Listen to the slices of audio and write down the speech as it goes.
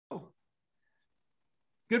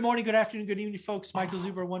Good morning, good afternoon, good evening, folks. Michael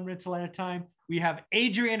Zuber, one rental at a time. We have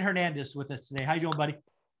Adrian Hernandez with us today. How you doing, buddy?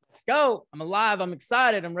 Let's go. I'm alive. I'm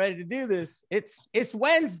excited. I'm ready to do this. It's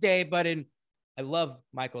Wednesday, but I love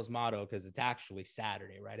Michael's motto because it's actually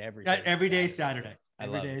Saturday, right? Every day is Saturday.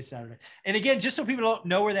 Every day is Saturday. And again, just so people don't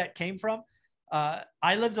know where that came from,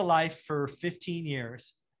 I lived a life for 15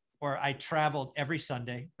 years where I traveled every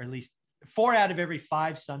Sunday, or at least 4 out of every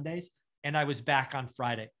 5 Sundays, and I was back on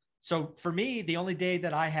Friday. So for me, the only day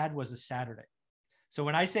that I had was a Saturday. So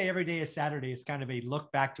when I say every day is Saturday, it's kind of a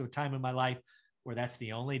look back to a time in my life where that's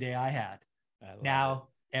the only day I had. Now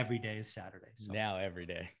every day is Saturday. So now every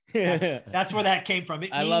day. that's where that came from.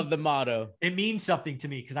 I love the motto. It means something to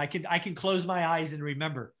me because I can close my eyes and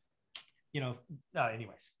remember,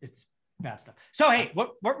 anyways, it's bad stuff. So, hey,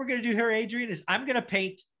 what we're going to do here, Adrian, is I'm going to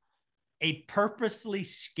paint a purposely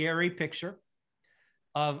scary picture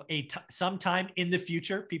of sometime in the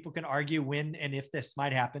future. People can argue when and if this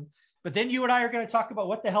might happen, but then you and I are going to talk about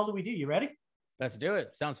what the hell do we do? You ready? Let's do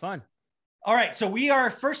it. Sounds fun. All right. So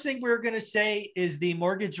first thing we're going to say is the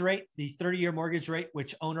mortgage rate, the 30-year mortgage rate,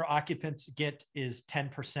 which owner occupants get is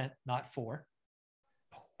 10%, not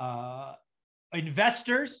 4%.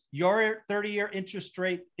 Investors, your 30-year interest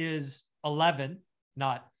rate is 11,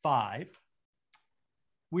 not 5.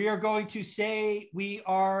 We are going to say we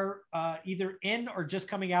are either in or just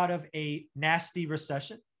coming out of a nasty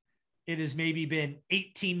recession. It has maybe been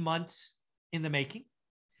 18 months in the making.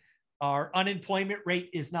 Our unemployment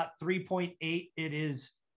rate is not 3.8, it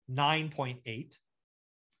is 9.8.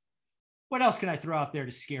 What else can I throw out there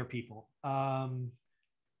to scare people? I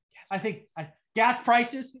think gas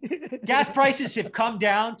prices have come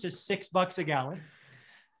down to $6 a gallon.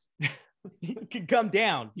 You can come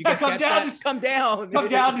down. You can come down to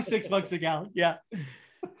 $6 a gallon. Yeah.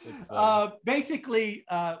 Basically,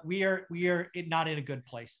 we are not in a good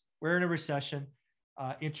place. We're in a recession.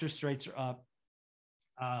 Interest rates are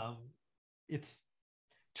up. It's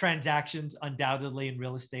transactions undoubtedly in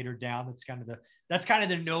real estate are down. That's kind of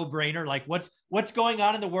the no-brainer. Like what's going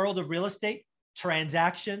on in the world of real estate?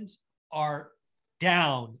 Transactions are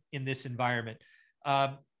down in this environment.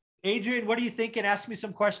 Adrian, what do you think? And ask me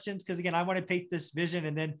some questions. Cause again, I want to paint this vision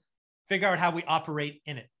and then figure out how we operate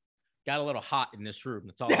in it. Got a little hot in this room.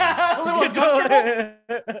 That's all. A little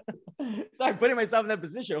Sorry, putting myself in that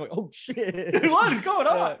position. I'm like, oh shit. What is going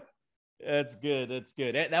on? That's good. That's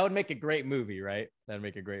good. That would make a great movie, right? That'd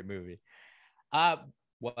make a great movie.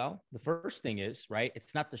 Well, the first thing is, right,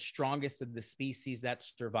 it's not the strongest of the species that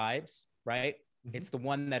survives, right? Mm-hmm. It's the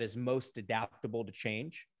one that is most adaptable to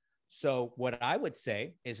change. So what I would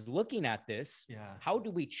say is looking at this, how do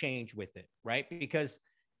we change with it, right? Because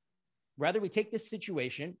whether we take this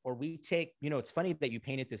situation or we take, it's funny that you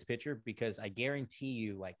painted this picture because I guarantee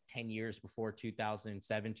you like 10 years before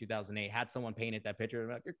 2007, 2008, had someone painted that picture.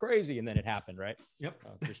 Like, you're crazy. And then it happened, right? Yep.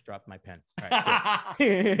 Oh, just dropped my pen. All right,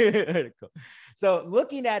 cool. Cool. So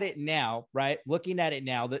looking at it now, right?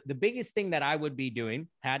 The biggest thing that I would be doing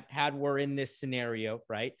had we're in this scenario,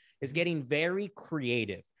 right, is getting very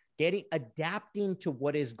creative. Adapting to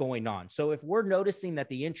what is going on. So if we're noticing that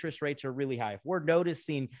the interest rates are really high, if we're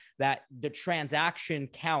noticing that the transaction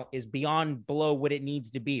count is below what it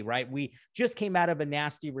needs to be, right? We just came out of a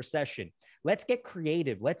nasty recession. Let's get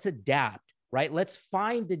creative. Let's adapt, right? Let's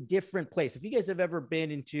find a different place. If you guys have ever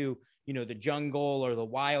been into, the jungle or the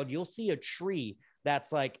wild, you'll see a tree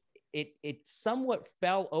that's like, it somewhat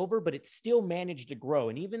fell over, but it still managed to grow.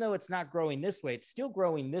 And even though it's not growing this way, it's still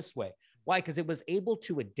growing this way. Why? Because it was able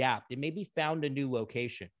to adapt. It maybe found a new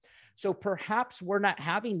location. So perhaps we're not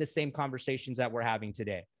having the same conversations that we're having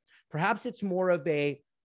today. Perhaps it's more of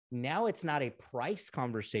now it's not a price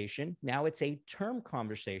conversation. Now it's a term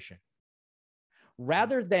conversation.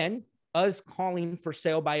 Rather than us calling for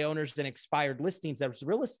sale by owners and expired listings as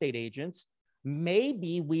real estate agents,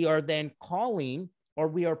 maybe we are then calling or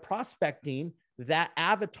we are prospecting that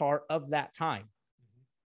avatar of that time.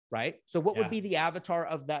 Right? So what would be the avatar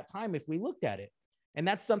of that time if we looked at it? And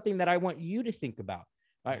that's something that I want you to think about.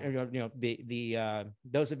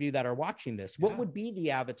 Those of you that are watching this, what would be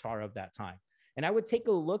the avatar of that time? And I would take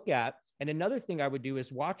a look at, and another thing I would do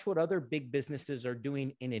is watch what other big businesses are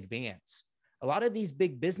doing in advance. A lot of these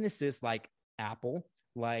big businesses like Apple,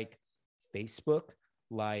 like Facebook,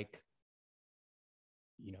 like,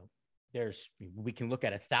 we can look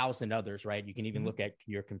at 1,000 others, right? You can even look at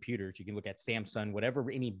your computers. You can look at Samsung,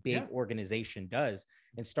 whatever any big organization does,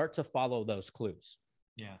 and start to follow those clues.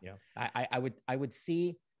 Yeah. I would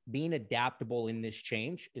see being adaptable in this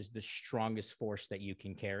change is the strongest force that you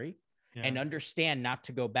can carry, and understand not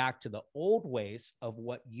to go back to the old ways of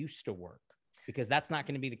what used to work. because that's not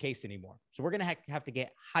going to be the case anymore. So we're going to have to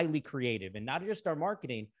get highly creative, and not just our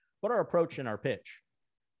marketing, but our approach and our pitch.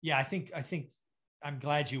 Yeah, I think I'm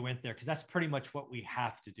glad you went there, because that's pretty much what we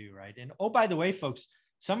have to do, right? And oh, by the way, folks,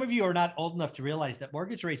 some of you are not old enough to realize that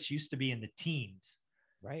mortgage rates used to be in the teens.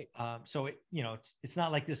 Right. So it's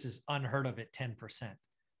not like this is unheard of at 10%.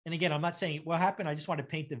 And again, I'm not saying what happened. I just want to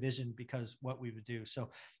paint the vision, because what we would do.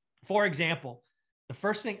 So for example, the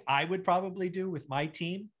first thing I would probably do with my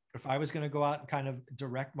team, if I was going to go out and kind of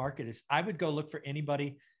direct market, is I would go look for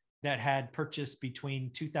anybody that had purchased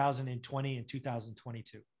between 2020 and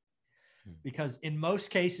 2022, because in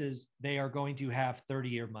most cases, they are going to have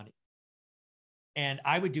 30-year money. And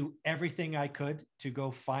I would do everything I could to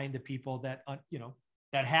go find the people that,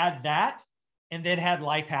 that had that and then had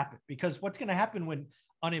life happen. Because what's going to happen when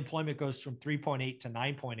unemployment goes from 3.8 to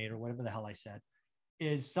 9.8 or whatever the hell I said,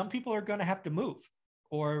 is some people are going to have to move,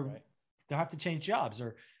 or they'll have to change jobs,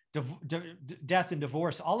 or death and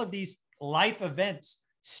divorce. All of these life events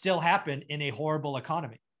still happen in a horrible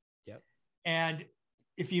economy. Yep. And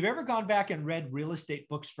if you've ever gone back and read real estate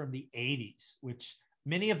books from the 80s, which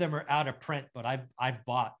many of them are out of print, but I've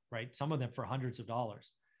bought, right, some of them for hundreds of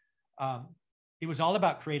dollars. It was all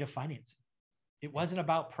about creative financing. It wasn't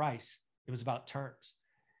about price. It was about terms.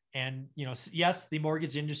 And, yes, the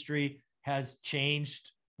mortgage industry has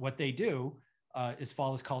changed what they do as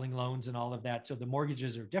far as calling loans and all of that. So the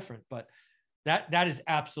mortgages are different, but that is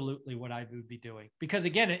absolutely what I would be doing. Because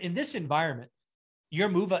again, in this environment, your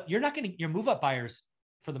move up buyers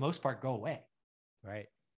for the most part go away. Right.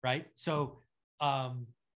 Right. So I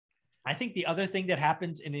think the other thing that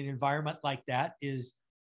happens in an environment like that is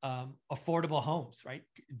affordable homes, right?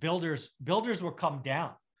 Builders will come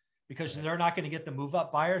down, because they're not going to get the move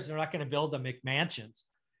up buyers. They're not going to build the McMansions.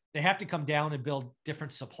 They have to come down and build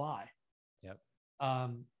different supply. Yep.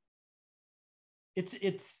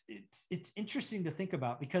 It's interesting to think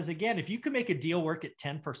about, because again, if you can make a deal work at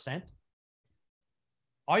 10%,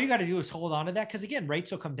 all you got to do is hold on to that. Because again,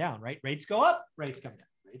 rates will come down, right? Rates go up, rates come down,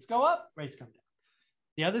 rates go up, rates come down.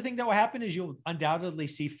 The other thing that will happen is you'll undoubtedly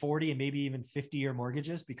see 40 and maybe even 50-year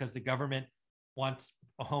mortgages, because the government wants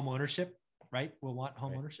a home ownership, right? Will want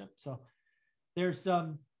home ownership. So there's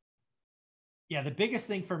the biggest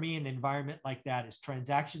thing for me in an environment like that is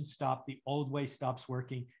transactions stop. The old way stops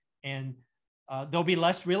working, and there'll be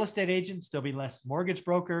less real estate agents. There'll be less mortgage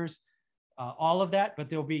brokers, all of that, but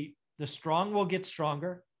the strong will get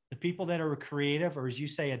stronger. The people that are creative, or as you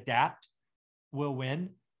say, adapt, will win.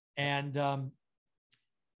 And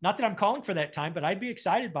not that I'm calling for that time, but I'd be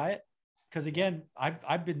excited by it, because again,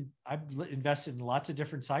 I've invested in lots of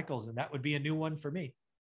different cycles, and that would be a new one for me.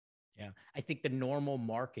 Yeah. I think the normal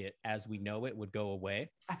market as we know it would go away.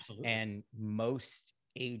 Absolutely. And most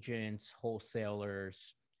agents,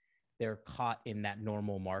 wholesalers, they're caught in that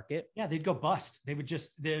normal market. Yeah. They'd go bust. They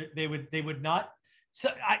would not. So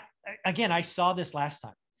I saw this last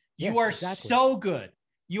time. You are so good.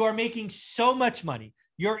 You are making so much money.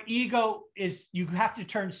 Your ego you have to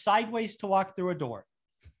turn sideways to walk through a door.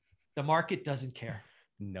 The market doesn't care.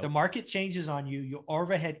 No. The market changes on you. Your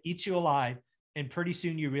overhead eats you alive. And pretty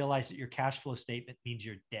soon you realize that your cash flow statement means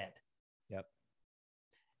you're dead. Yep.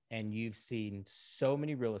 And you've seen so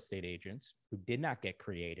many real estate agents who did not get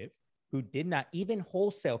creative, who did not, even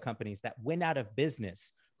wholesale companies that went out of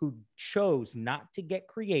business, who chose not to get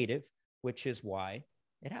creative, which is why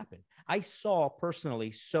it happened. I saw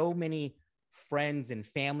personally so many friends and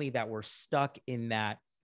family that were stuck in that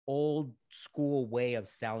old school way of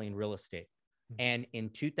selling real estate. And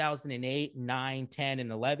in 2008, 9, 10, and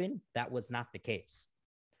 11, that was not the case.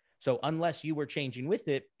 So unless you were changing with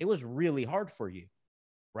it, it was really hard for you,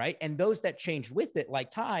 right? And those that changed with it, like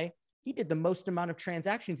Ty, he did the most amount of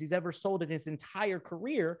transactions he's ever sold in his entire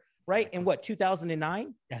career, right? In what,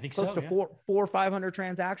 2009? Yeah, I think close so. To 400 or 500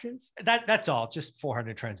 transactions. That's all, just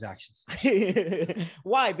 400 transactions.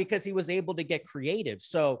 Why? Because he was able to get creative.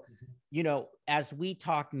 So, as we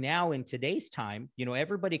talk now in today's time,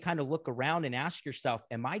 everybody kind of look around and ask yourself,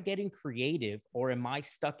 am I getting creative, or am I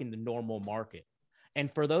stuck in the normal market?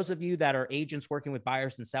 And for those of you that are agents working with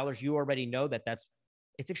buyers and sellers, you already know that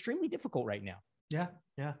it's extremely difficult right now. Yeah.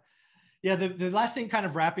 Yeah. Yeah. The last thing, kind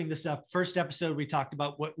of wrapping this up, first episode, we talked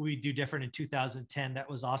about what we do different in 2010. That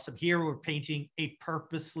was awesome. Here we're painting a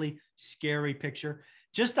purposely scary picture,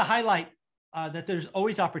 just to highlight that there's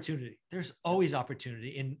always opportunity. There's always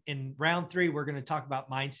opportunity. In round 3, we're going to talk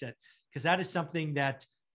about mindset, because that is something that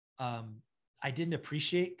I didn't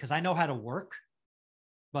appreciate, because I know how to work,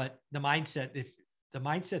 but the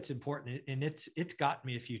mindset's important, and it's gotten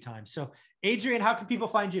me a few times. So Adrian, how can people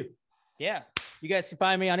find you? Yeah. You guys can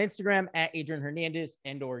find me on Instagram at Adrian Hernandez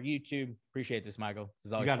and/or YouTube. Appreciate this, Michael. This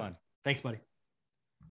is always fun. Thanks, buddy.